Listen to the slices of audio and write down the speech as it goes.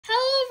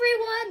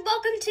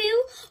welcome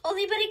to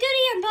Oldie goodie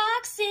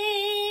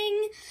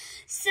unboxing.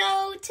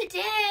 So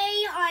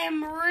today I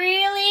am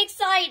really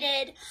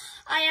excited.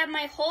 I have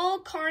my whole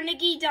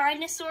Carnegie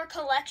dinosaur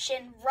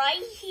collection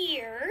right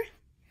here.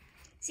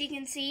 So you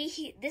can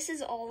see, this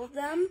is all of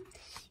them.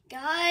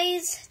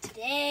 Guys,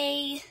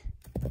 today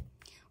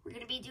we're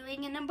going to be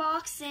doing an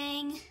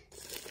unboxing.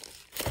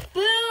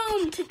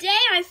 Boom! Today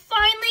I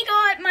finally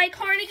got my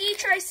Carnegie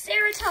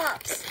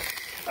triceratops.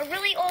 A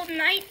really old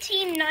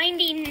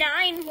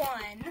 1999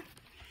 one.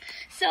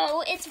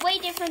 So it's way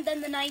different than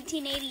the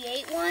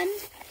 1988 one.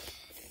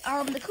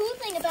 The cool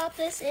thing about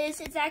this is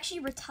it's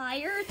actually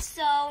retired,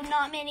 so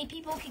not many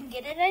people can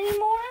get it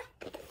anymore.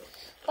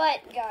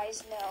 But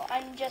guys, no,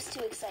 I'm just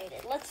too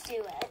excited. Let's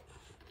do it.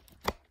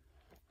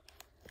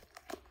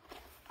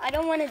 I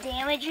don't want to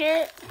damage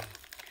it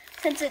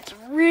since it's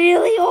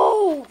really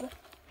old.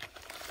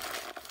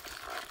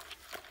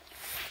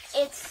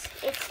 It's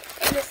in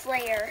this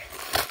layer.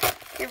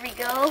 Here we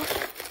go.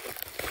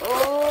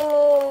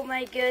 Oh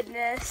my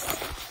goodness.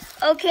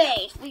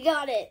 Okay, we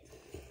got it.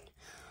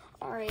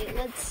 All right,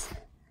 let's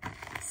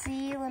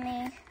see. Let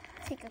me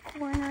take a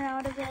corner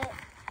out of it.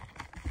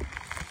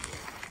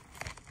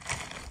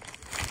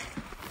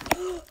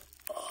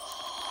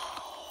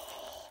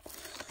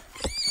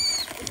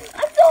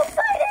 I'm so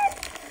excited.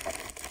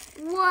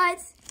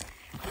 What?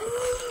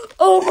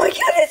 Oh my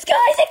goodness,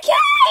 guys, it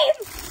came!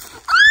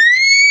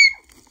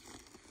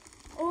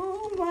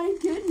 Oh my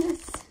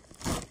goodness.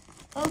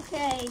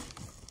 Okay.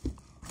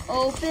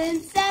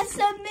 Open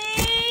sesame.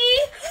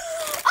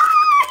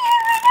 Oh,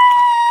 here it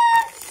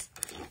is!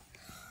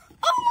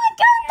 Oh my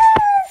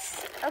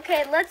goodness!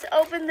 Okay, let's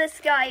open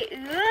this guy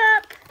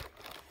up.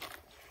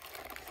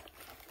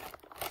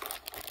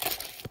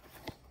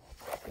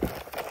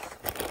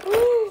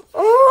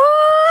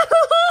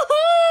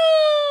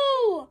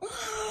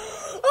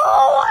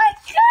 Oh my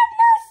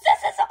goodness!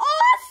 This is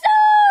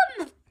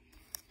awesome!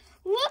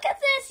 Look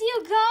at this,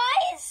 you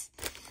guys!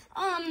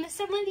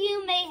 Some of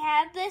you may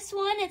have this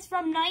one. It's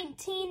from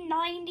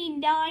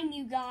 1999,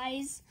 you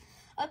guys.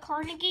 A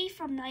Carnegie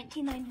from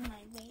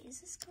 1999. Wait,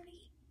 is this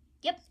Carnegie?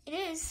 Yep, it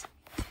is.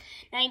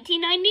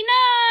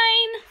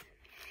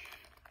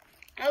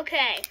 1999.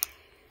 Okay.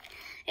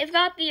 They've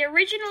got the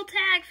original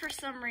tag for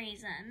some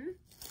reason.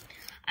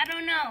 I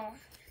don't know.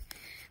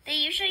 They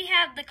usually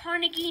have the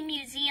Carnegie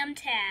Museum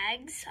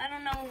tags. I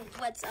don't know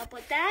what's up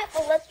with that,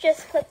 but let's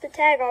just clip the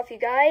tag off, you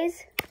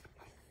guys.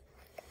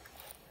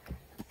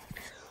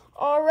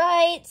 All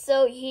right,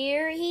 so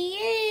here he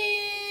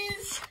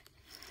is.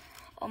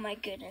 Oh my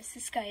goodness,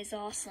 this guy is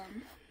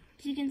awesome.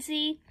 As you can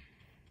see,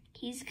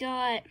 he's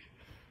got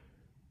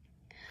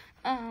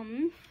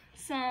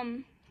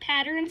some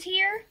patterns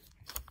here.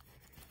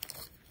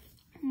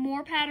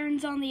 More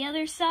patterns on the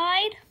other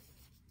side.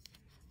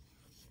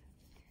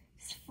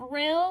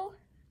 Frill.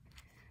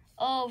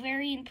 Oh,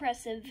 very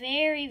impressive.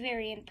 Very,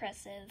 very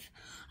impressive.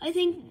 I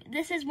think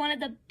this is one of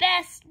the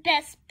best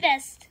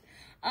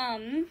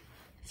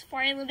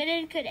Safari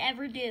Limited could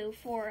ever do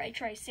for a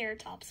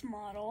Triceratops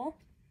model.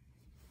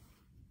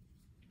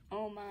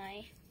 Oh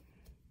my.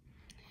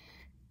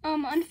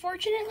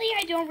 Unfortunately,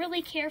 I don't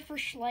really care for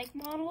Schleich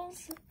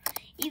models.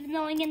 Even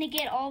though I'm going to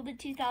get all the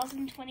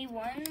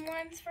 2021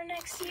 ones for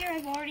next year.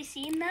 I've already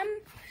seen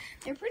them.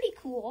 They're pretty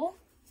cool.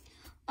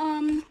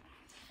 You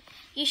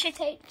should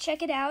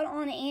check it out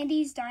on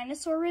Andy's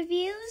dinosaur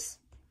reviews.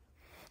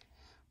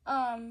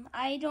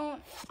 I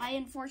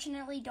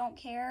unfortunately don't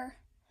care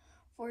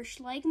for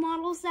Schleich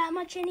models that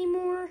much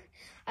anymore.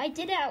 I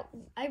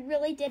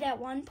really did at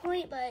one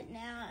point, but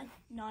now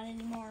not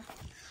anymore.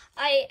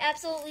 I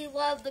absolutely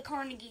love the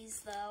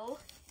Carnegies though.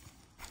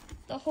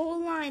 The whole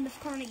line of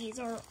Carnegies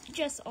are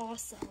just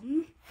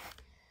awesome.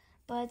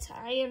 But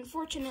I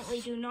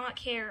unfortunately do not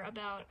care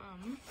about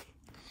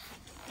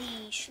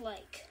the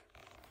Schleich.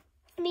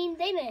 I mean,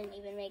 they didn't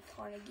even make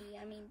Carnegie.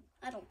 I mean,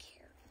 I don't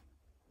care.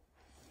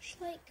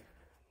 Schleich.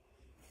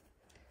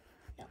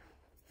 No,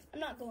 I'm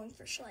not going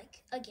for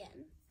Schleich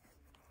again.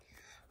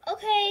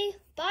 Okay,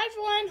 bye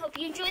everyone. Hope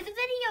you enjoyed the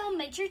video.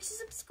 Make sure to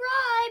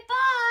subscribe.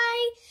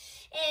 Bye.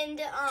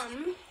 And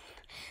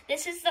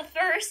this is the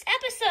first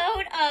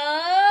episode of